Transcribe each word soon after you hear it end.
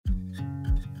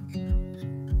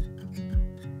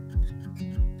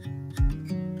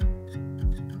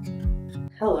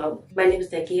Hello, my name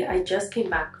is Nikki. I just came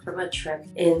back from a trip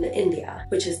in India,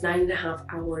 which is 9.5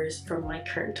 hours from my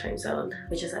current time zone,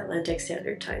 which is Atlantic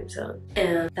Standard Time Zone.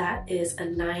 And that is a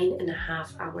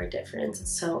 9.5 hour difference.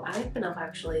 So I've been up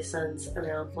actually since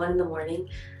around 1 in the morning,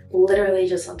 literally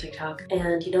just on TikTok.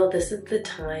 And you know, this is the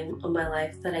time of my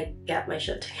life that I get my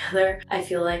shit together. I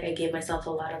feel like I gave myself a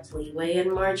lot of leeway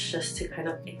in March just to kind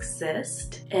of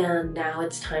exist. And now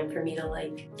it's time for me to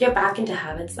like get back into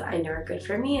habits that I know are good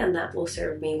for me and that will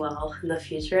serve me well in the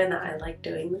future and that I like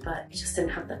doing, but I just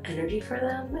didn't have the energy for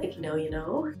them. If you know, you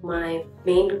know. My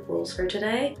main rules for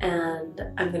today, and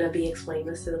I'm gonna be explaining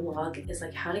this to the vlog, is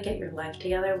like how to get your life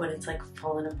together when it's like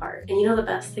falling apart. And you know, the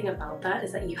best thing about that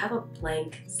is that you have a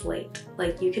blank slate.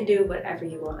 Like you can do whatever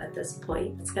you want at this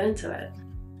point. Let's get into it.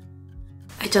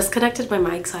 I just connected my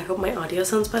mic, so I hope my audio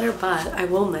sounds better, but I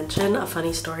will mention a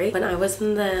funny story. When I was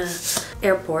in the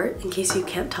airport, in case you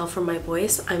can't tell from my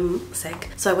voice, I'm sick.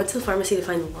 So I went to the pharmacy to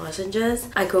find lozenges.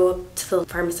 I go up to the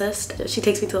pharmacist. She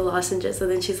takes me to the lozenges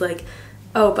and then she's like,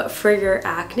 oh, but for your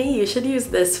acne, you should use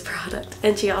this product.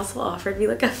 And she also offered me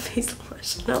like a face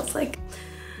wash. And I was like,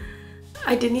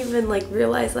 I didn't even like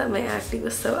realize that my acne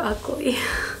was so ugly.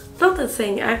 Not that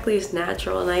saying acne is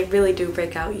natural, and I really do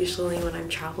break out usually when I'm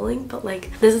traveling, but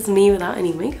like this is me without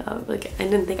any makeup. Like I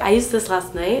didn't think, I used this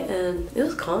last night and it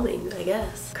was calming, I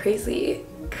guess. Crazy.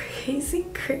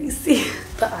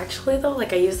 But actually though,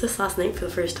 like I used this last night for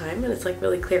the first time and it's like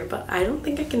really clear, but I don't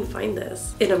think I can find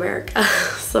this in America.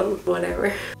 So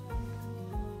whatever.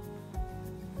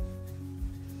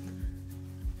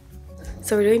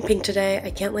 So we're doing pink today. I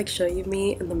can't like show you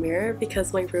me in the mirror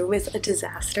because my room is a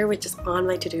disaster, which is on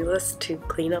my to-do list to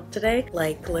clean up today.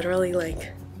 Like literally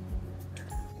like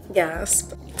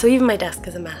gasp. So even my desk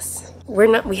is a mess.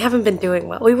 We haven't been doing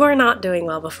well. We were not doing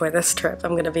well before this trip,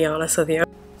 I'm gonna be honest with you.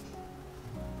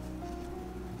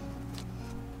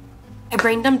 I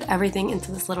brain dumped everything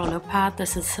into this little notepad.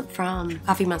 This is from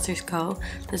Coffee Monsters Co.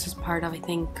 This was part of, I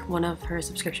think, one of her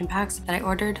subscription packs that I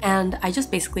ordered. And I just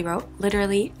basically wrote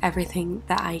literally everything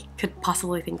that I could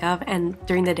possibly think of. And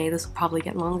during the day, this will probably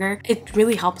get longer. It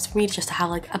really helps for me just to have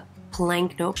like a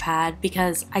blank notepad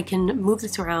because I can move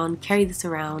this around, carry this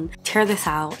around, tear this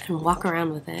out and walk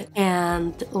around with it,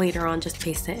 and later on just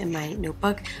paste it in my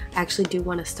notebook. I actually do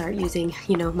want to start using,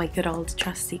 you know, my good old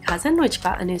trusty cousin, which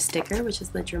got a new sticker, which is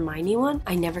the Hermione one.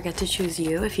 I never get to choose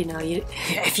you. If you know, you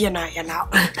if you know, you know.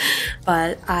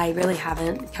 But I really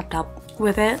haven't kept up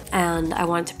with it, and I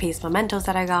wanted to paste mementos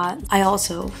that I got. I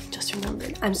also just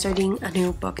remembered I'm starting a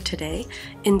new book today,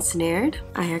 Ensnared.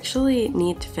 I actually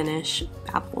need to finish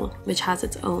Babel, which has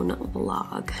its own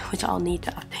vlog, which I'll need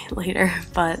to update later,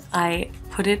 but I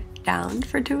put it down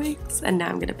for 2 weeks and now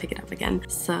I'm gonna pick it up again.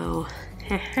 So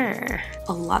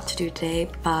a lot to do today,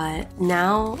 but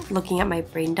now looking at my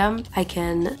brain dump, I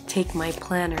can take my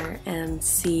planner and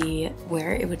see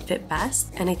where it would fit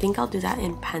best, and I think I'll do that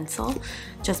in pencil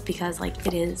just because like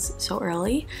it is so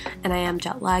early and I am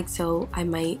jet lagged, so I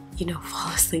might, you know,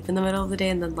 fall asleep in the middle of the day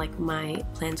and then like my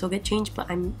plans will get changed. But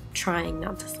I'm trying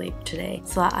not to sleep today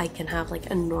so that I can have like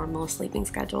a normal sleeping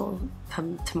schedule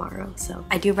come tomorrow. So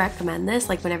I do recommend this,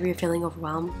 like whenever you're feeling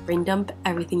overwhelmed, brain dump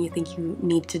everything you think you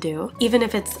need to do, even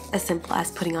if it's as simple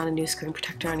as putting on a new screen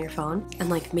protector on your phone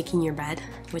and like making your bed,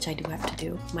 which I do have to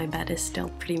do. My bed is still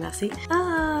pretty messy.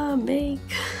 Make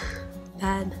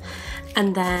bed.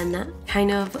 And then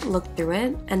kind of look through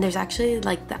it, and there's actually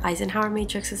like the Eisenhower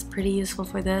matrix is pretty useful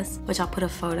for this, which I'll put a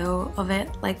photo of it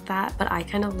like that, but I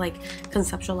kind of like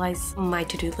conceptualize my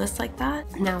to-do list like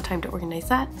that. Now time to organize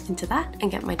that into that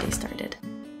and get my day started.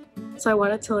 So I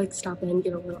wanted to like stop in and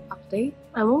give a little update.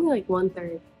 I'm only like 1/3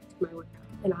 to my workout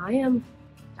and I am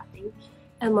dying.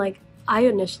 And like I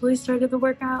initially started the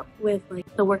workout with like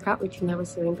the workout routine I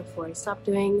was doing before I stopped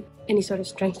doing any sort of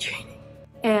strength training.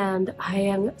 And I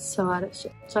am so out of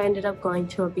shape. So I ended up going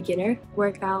to a beginner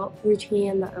workout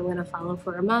routine that I'm gonna follow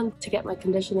for a month to get my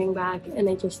conditioning back. And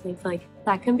I just think like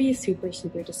that can be super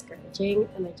discouraging.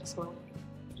 And I just want to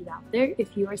put it out there.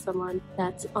 If you are someone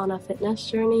that's on a fitness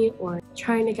journey or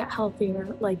trying to get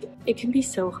healthier, like it can be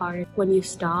so hard when you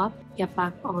stop, get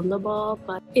back on the ball.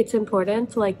 But it's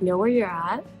important to like know where you're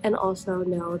at and also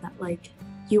know that like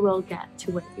you will get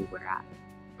to where you were at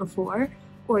before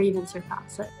or even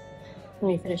surpass it. Let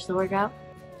me finish the workout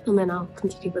and then I'll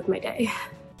continue with my day.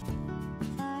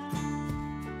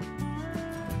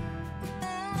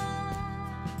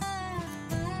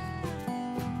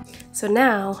 So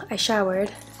now I showered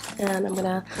and I'm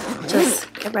gonna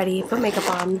just get ready, put makeup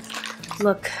on,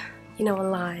 look, you know,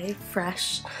 alive,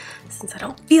 fresh, since I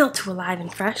don't feel too alive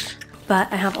and fresh.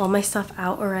 But I have all my stuff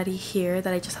out already here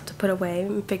that I just have to put away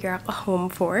and figure out a home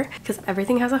for, because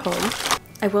everything has a home.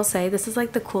 I will say this is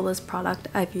like the coolest product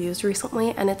I've used recently,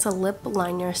 and it's a lip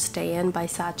liner stay-in by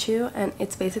Sachu, and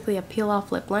it's basically a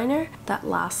peel-off lip liner that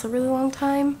lasts a really long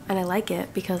time, and I like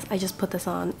it because I just put this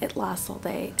on, it lasts all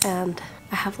day, and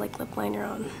I have like lip liner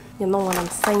on. You know what I'm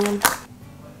saying?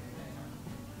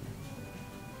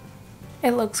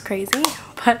 It looks crazy,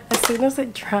 but as soon as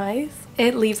it dries,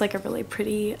 it leaves like a really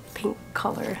pretty pink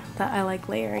color that I like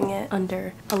layering it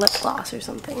under a lip gloss or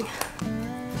something.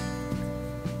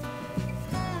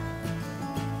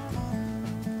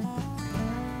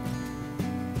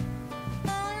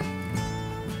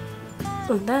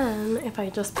 And then if I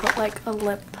just put like a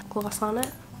lip gloss on it,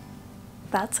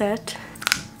 that's it.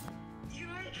 You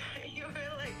were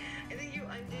like, I think you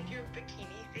undid your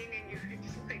bikini thing and you were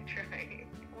just like trying.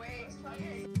 Wait,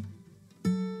 okay.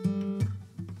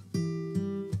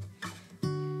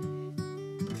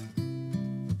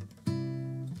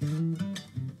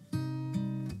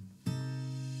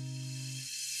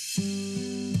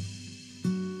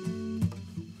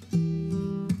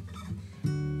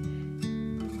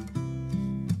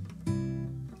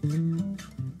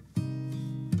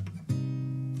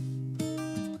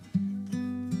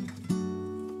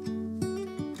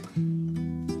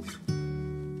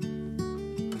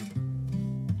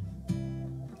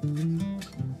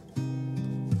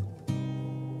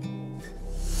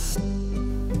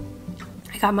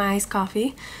 Got my iced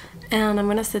coffee and I'm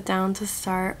gonna sit down to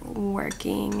start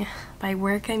working. By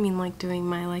work I mean like doing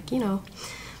my like, you know,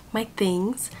 my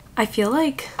things. I feel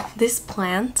like this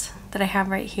plant that I have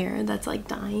right here that's like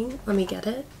dying, let me get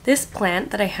it. This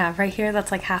plant that I have right here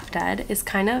that's like half dead is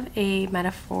kind of a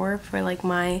metaphor for like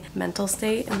my mental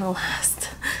state in the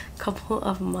last couple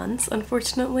of months,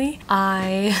 unfortunately.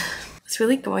 I was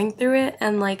really going through it,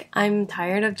 and like I'm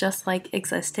tired of just like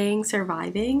existing,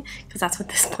 surviving, because that's what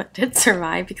this plant did,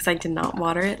 survive, because I did not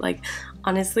water it. Like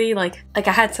honestly, like I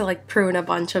had to like prune a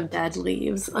bunch of dead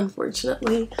leaves,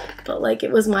 unfortunately, but like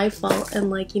it was my fault, and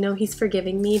like, you know, he's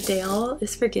forgiving me. Dale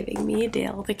is forgiving me.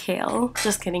 Dale the kale,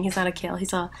 just kidding, he's not a kale,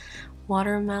 he's a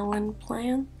watermelon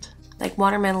plant, like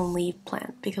watermelon leaf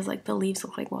plant, because like the leaves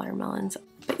look like watermelons.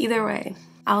 But either way,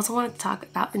 I also wanted to talk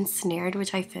about Ensnared,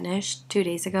 which I finished 2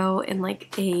 days ago in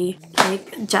like a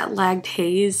jet lagged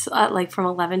haze at like from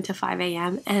 11 to 5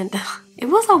 a.m. and it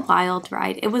was a wild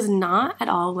ride. It was not at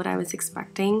all what I was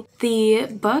expecting. The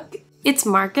book, it's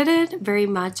marketed very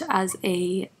much as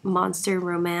a monster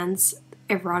romance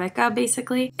erotica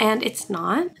basically, and it's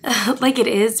not. Like it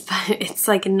is, but it's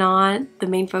like not the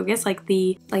main focus. Like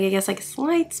the, like I guess like a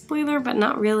slight spoiler, but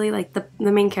not really. Like the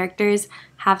main characters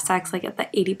have sex like at the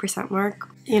 80% mark,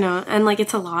 you know, and like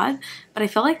it's a lot, but I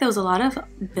felt like there was a lot of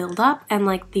build up, and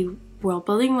like the world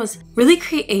building was really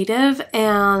creative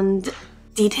and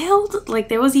detailed. Like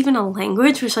there was even a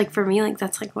language, which like for me, like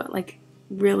that's like what like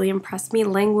really impressed me.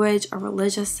 Language, a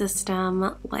religious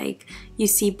system, like you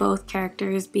see both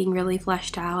characters being really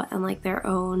fleshed out and like their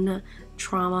own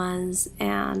traumas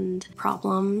and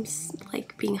problems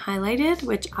like being highlighted,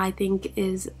 which I think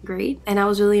is great. And I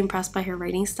was really impressed by her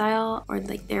writing style, or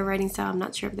like their writing style. I'm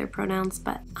not sure of their pronouns,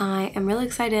 but I am really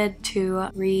excited to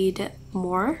read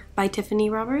more by Tiffany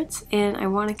Roberts, and I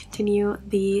want to continue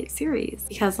the series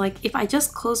because like if I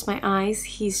just close my eyes,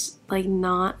 he's like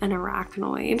not an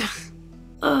arachnoid.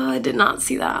 I did not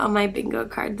see that on my bingo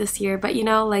card this year, but you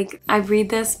know, like I read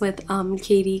this with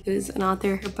Katie, who's an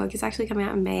author. Her book is actually coming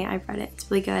out in May. I've read it,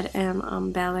 it's really good.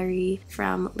 And Valerie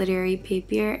from Literary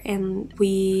Papier, and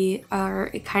we are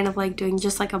kind of like doing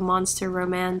just like a monster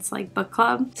romance like book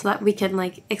club so that we can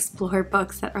like explore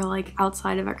books that are like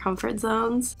outside of our comfort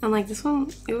zones. And like this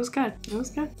one, it was good. It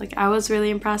was good. Like I was really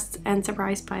impressed and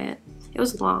surprised by it. It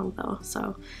was long though,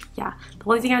 so yeah. The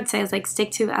only thing I would say is like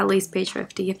stick to at least page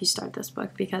 50 if you start this book,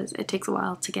 because it takes a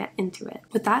while to get into it.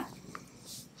 With that,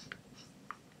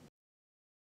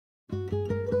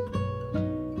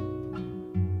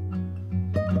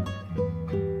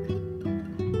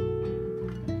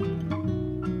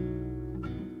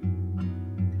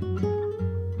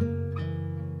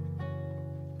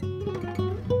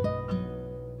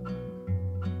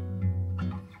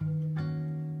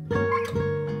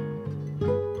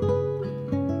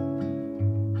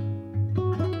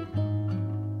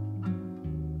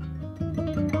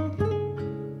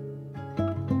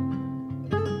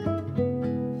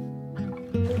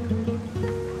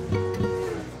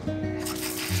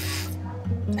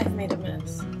 I've made a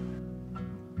mess.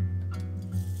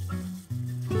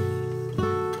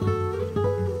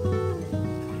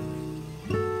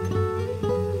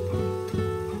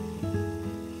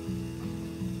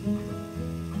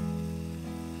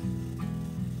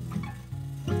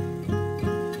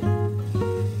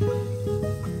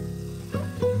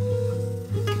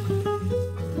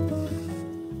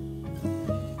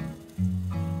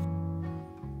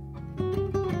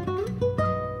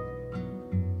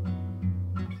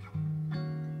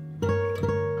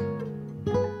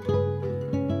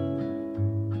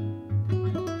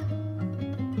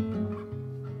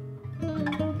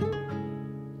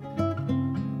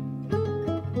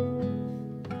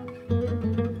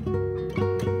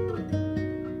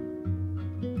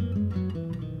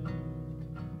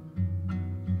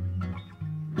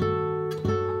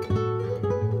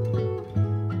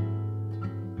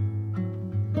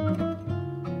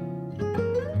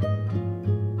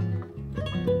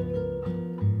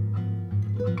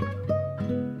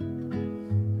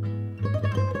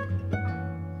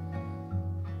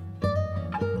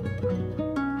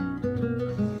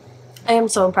 I am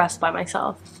so impressed by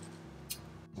myself.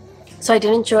 So I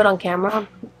didn't show it on camera,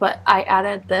 but I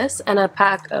added this and a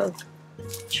pack of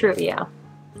Truvia,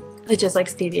 which is like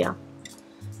stevia.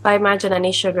 I imagine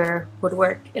any sugar would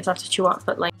work if that's what you want,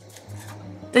 but like,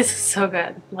 this is so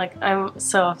good. Like, I'm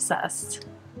so obsessed.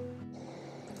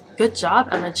 Good job,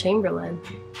 Emma Chamberlain.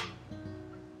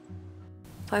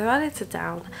 So I thought I'd sit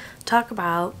down, talk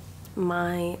about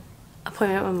my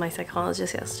appointment with my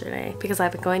psychologist yesterday, because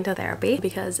I've been going to therapy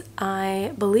because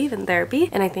I believe in therapy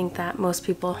and I think that most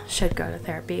people should go to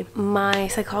therapy. My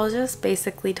psychologist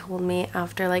basically told me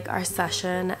after like our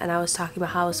session, and I was talking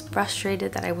about how I was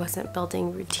frustrated that I wasn't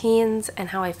building routines and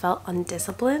how I felt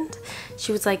undisciplined.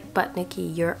 She was like, but Nikki,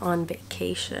 you're on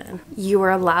vacation. You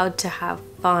are allowed to have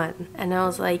fun. And I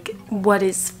was like, what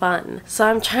is fun? So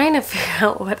I'm trying to figure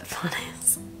out what fun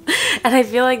is. And I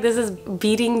feel like this is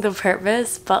beating the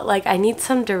purpose, but like I need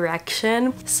some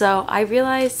direction. So I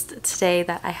realized today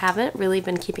that I haven't really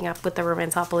been keeping up with the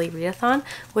Romanceopoly readathon,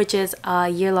 which is a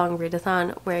year-long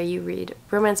readathon where you read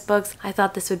romance books. I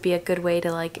thought this would be a good way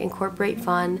to like incorporate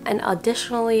fun. And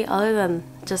additionally, other than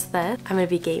just that, I'm gonna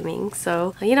be gaming,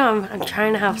 so you know, I'm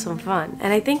trying to have some fun.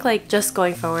 And I think like just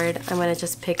going forward, I'm gonna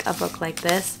just pick a book like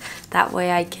this. That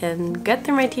way I can get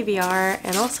through my TBR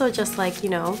and also just like, you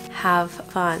know, have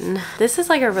fun. This is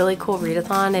like a really cool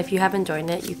readathon. If you haven't joined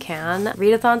it, you can.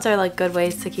 Readathons are like good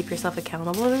ways to keep yourself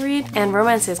accountable to read, and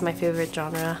romance is my favorite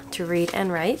genre to read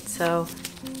and write, so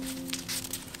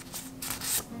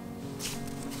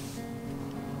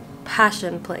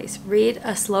Passion Place. Read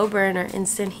a slow burn or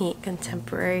instant heat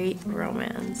contemporary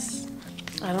romance.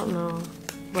 I don't know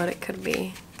what it could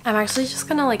be. I'm actually just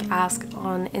gonna like ask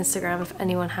on Instagram if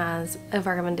anyone has a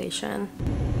recommendation.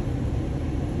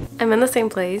 I'm in the same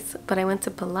place, but I went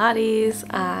to Pilates,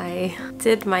 I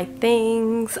did my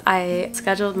things, I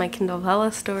scheduled my Kindle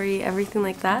Vella story, everything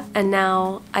like that, and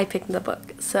now I picked the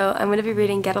book. So I'm going to be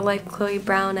reading Get a Life, Chloe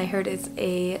Brown. I heard it's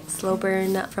a slow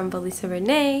burn from Belisa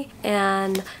Renee,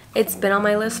 and it's been on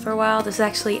my list for a while. This is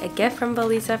actually a gift from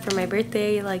Belisa for my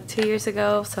birthday like 2 years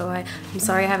ago, so I'm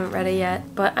sorry I haven't read it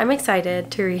yet, but I'm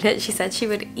excited to read it. She said she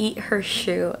would eat her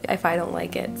shoe if I don't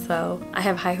like it, so I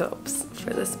have high hopes for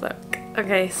this book.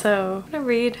 Okay, so I'm gonna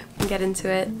read and get into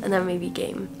it and then maybe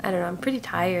game. I don't know, I'm pretty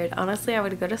tired. Honestly, I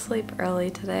would go to sleep early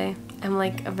today. I'm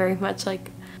like very much like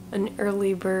an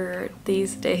early bird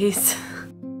these days.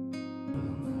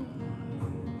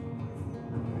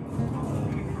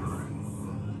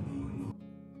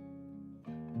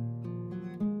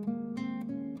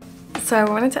 So I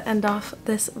wanted to end off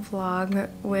this vlog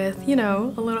with, you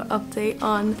know, a little update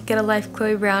on Get a Life,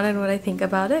 Chloe Brown and what I think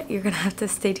about it. You're gonna have to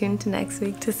stay tuned to next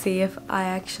week to see if I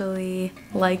actually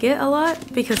like it a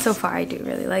lot, because so far I do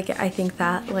really like it. I think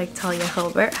that like Talia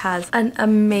Hilbert has an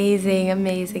amazing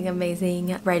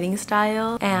writing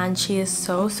style, and she is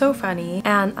so funny,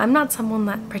 and I'm not someone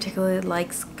that particularly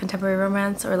likes contemporary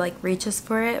romance or like reaches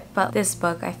for it, but this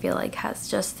book I feel like has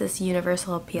just this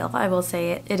universal appeal. I will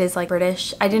say it is like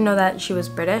British. I didn't know that she was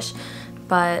British,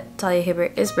 but Talia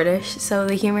Hibbert is British, so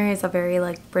the humor is a very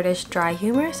like British dry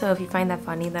humor, so if you find that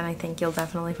funny, then I think you'll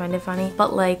definitely find it funny.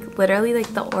 But like literally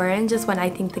like the orange is when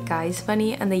I think the guy's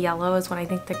funny and the yellow is when I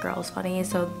think the girl's funny,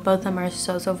 so both of them are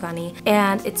so funny.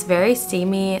 And it's very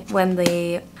steamy when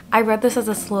I read this as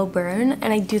a slow burn,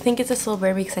 and I do think it's a slow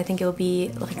burn because I think it'll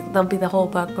be like they'll be the whole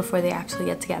book before they actually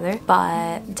get together,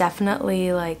 but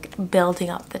definitely like building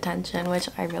up the tension, which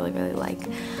I really like.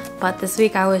 But this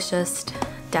week I was just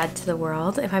dead to the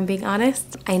world, if I'm being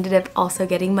honest. I ended up also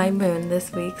getting my moon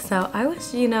this week, so I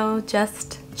was, you know,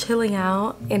 just chilling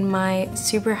out in my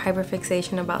super hyper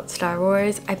fixation about Star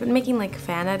Wars. I've been making like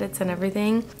fan edits and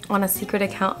everything on a secret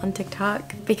account on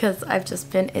TikTok because I've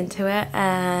just been into it,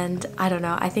 and I don't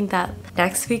know, I think that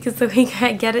next week is the week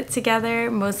I get it together,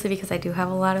 mostly because I do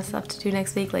have a lot of stuff to do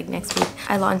next week. Like next week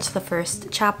I launched the first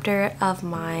chapter of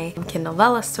my Kindle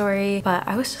Vella story, but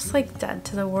I was just like dead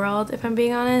to the world, if I'm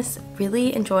being honest.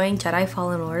 Really enjoying Jedi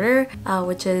Fallen Order,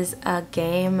 which is a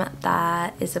game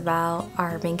that is about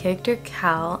our main character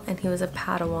Cal, and he was a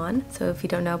Padawan. So if you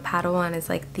don't know, Padawan is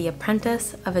like the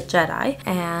apprentice of a Jedi,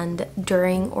 and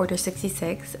during Order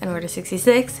 66, and Order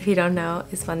 66, if you don't know,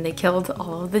 is when they killed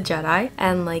all of the Jedi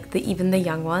and like even the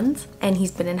young ones, and he's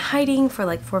been in hiding for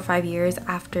like 4 or 5 years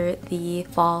after the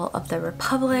fall of the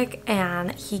Republic,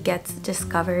 and he gets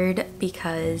discovered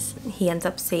because he ends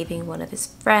up saving one of his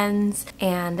friends,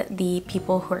 and the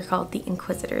people who are called the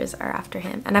Inquisitors are after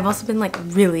him. And I've also been like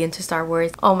really into Star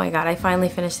Wars. Oh my god, I finally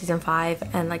finished season 5,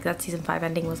 and like that season 5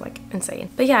 ending was like insane.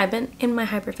 But yeah, I've been in my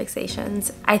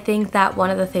hyperfixations. I think that one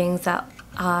of the things that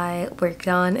I worked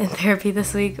on in therapy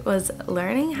this week was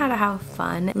learning how to have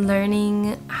fun,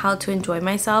 learning how to enjoy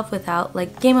myself without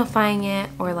like gamifying it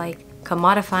or like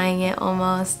commodifying it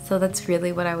almost. So that's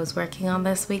really what I was working on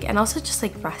this week. And also just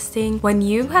like resting. When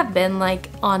you have been like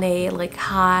on a like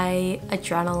high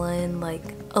adrenaline like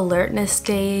alertness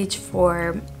stage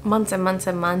for months and months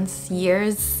and months,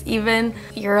 years even,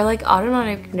 your like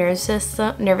autonomic nervous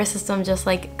system just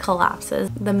like collapses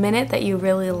the minute that you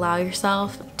really allow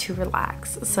yourself to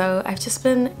relax. So I've just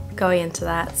been going into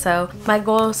that. So my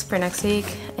goals for next week,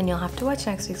 and you'll have to watch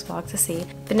next week's vlog to see,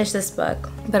 finish this book,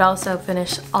 but also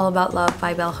finish All About Love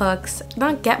by Bell Hooks.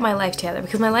 Not get my life together,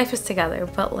 because my life is together,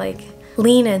 but like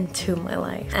lean into my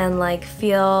life and like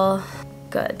feel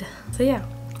good. So yeah,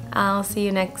 I'll see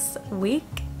you next week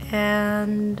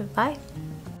and bye.